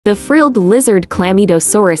The frilled lizard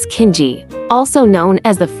Chlamydosaurus kingii, also known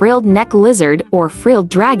as the frilled-neck lizard or frilled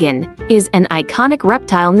dragon, is an iconic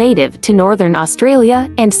reptile native to northern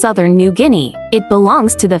Australia and southern New Guinea. It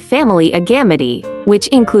belongs to the family Agamaidae, which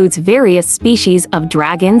includes various species of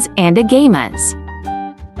dragons and agamas.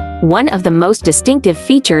 One of the most distinctive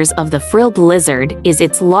features of the frilled lizard is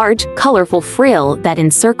its large, colorful frill that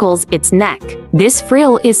encircles its neck. This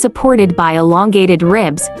frill is supported by elongated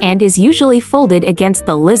ribs and is usually folded against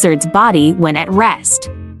the lizard's body when at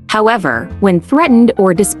rest. However, when threatened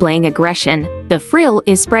or displaying aggression, the frill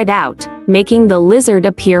is spread out, making the lizard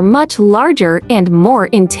appear much larger and more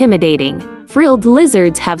intimidating. Frilled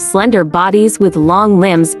lizards have slender bodies with long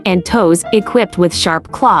limbs and toes equipped with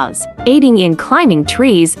sharp claws, aiding in climbing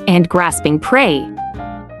trees and grasping prey.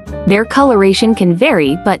 Their coloration can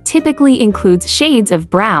vary but typically includes shades of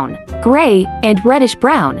brown, gray, and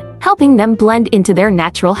reddish-brown, helping them blend into their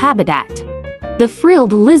natural habitat. The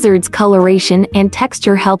frilled lizard's coloration and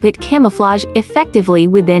texture help it camouflage effectively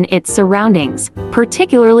within its surroundings,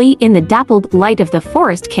 particularly in the dappled light of the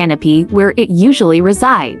forest canopy where it usually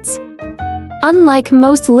resides. Unlike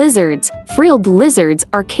most lizards, frilled lizards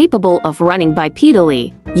are capable of running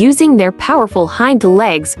bipedally, using their powerful hind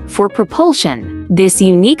legs for propulsion. This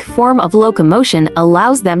unique form of locomotion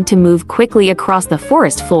allows them to move quickly across the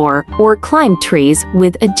forest floor or climb trees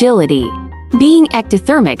with agility. Being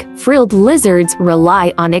ectothermic, frilled lizards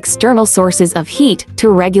rely on external sources of heat to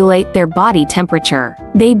regulate their body temperature.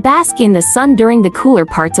 They bask in the sun during the cooler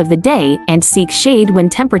parts of the day and seek shade when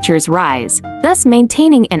temperatures rise, thus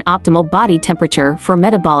maintaining an optimal body temperature for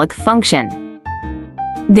metabolic function.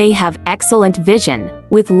 They have excellent vision,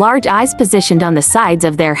 with large eyes positioned on the sides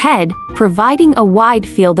of their head, providing a wide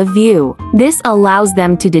field of view. This allows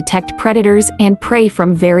them to detect predators and prey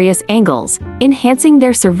from various angles, enhancing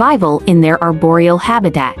their survival in their arboreal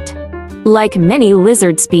habitat. Like many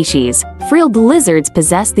lizard species, frilled lizards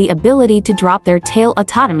possess the ability to drop their tail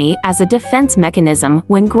autonomy as a defense mechanism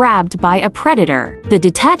when grabbed by a predator. The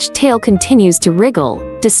detached tail continues to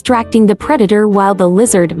wriggle, distracting the predator while the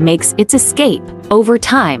lizard makes its escape. Over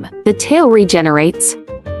time, the tail regenerates.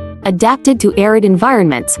 Adapted to arid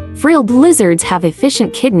environments, frilled lizards have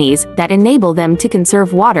efficient kidneys that enable them to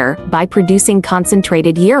conserve water by producing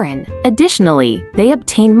concentrated urine. Additionally, they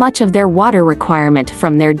obtain much of their water requirement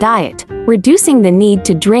from their diet, reducing the need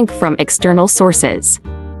to drink from external sources.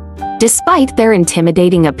 Despite their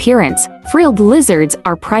intimidating appearance, frilled lizards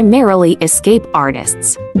are primarily escape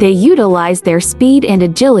artists. They utilize their speed and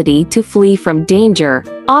agility to flee from danger,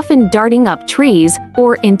 often darting up trees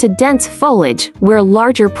or into dense foliage where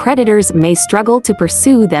larger predators may struggle to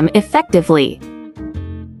pursue them effectively.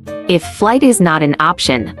 If flight is not an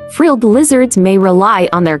option, frilled lizards may rely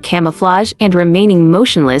on their camouflage and remaining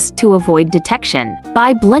motionless to avoid detection.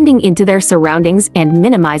 By blending into their surroundings and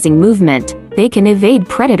minimizing movement, they can evade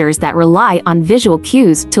predators that rely on visual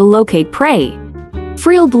cues to locate prey.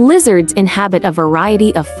 Frilled lizards inhabit a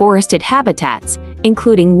variety of forested habitats,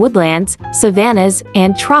 including woodlands, savannas,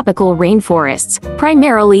 and tropical rainforests,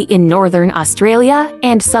 primarily in northern Australia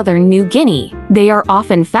and southern New Guinea. They are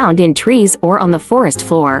often found in trees or on the forest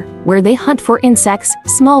floor, where they hunt for insects,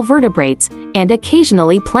 small vertebrates, and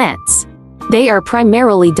occasionally plants. They are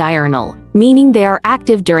primarily diurnal, meaning they are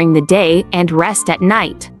active during the day and rest at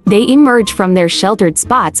night. They emerge from their sheltered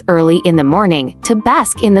spots early in the morning to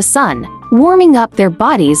bask in the sun, warming up their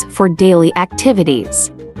bodies for daily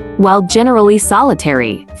activities. While generally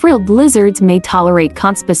solitary, frilled lizards may tolerate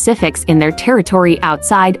conspecifics in their territory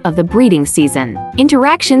outside of the breeding season.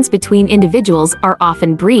 Interactions between individuals are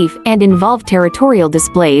often brief and involve territorial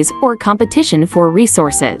displays or competition for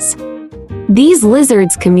resources. These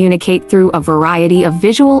lizards communicate through a variety of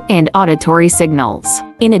visual and auditory signals.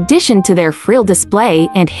 In addition to their frill display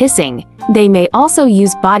and hissing, they may also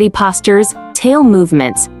use body postures, tail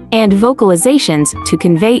movements, and vocalizations to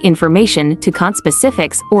convey information to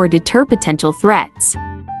conspecifics or deter potential threats.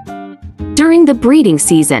 During the breeding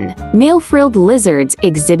season, male frilled lizards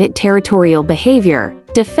exhibit territorial behavior,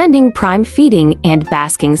 defending prime feeding and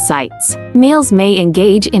basking sites. Males may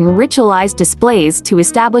engage in ritualized displays to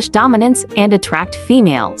establish dominance and attract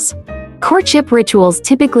females. Courtship rituals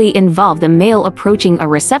typically involve the male approaching a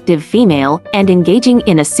receptive female and engaging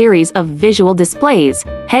in a series of visual displays,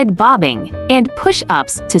 head bobbing, and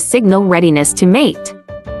push-ups to signal readiness to mate.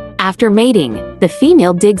 After mating, the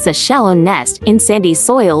female digs a shallow nest in sandy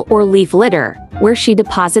soil or leaf litter, where she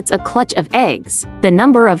deposits a clutch of eggs. The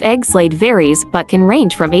number of eggs laid varies but can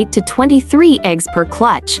range from 8 to 23 eggs per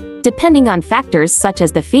clutch, depending on factors such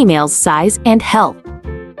as the female's size and health.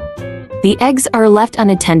 The eggs are left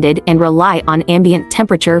unattended and rely on ambient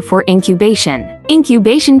temperature for incubation.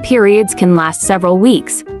 Incubation periods can last several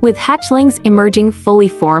weeks, with hatchlings emerging fully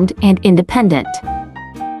formed and independent.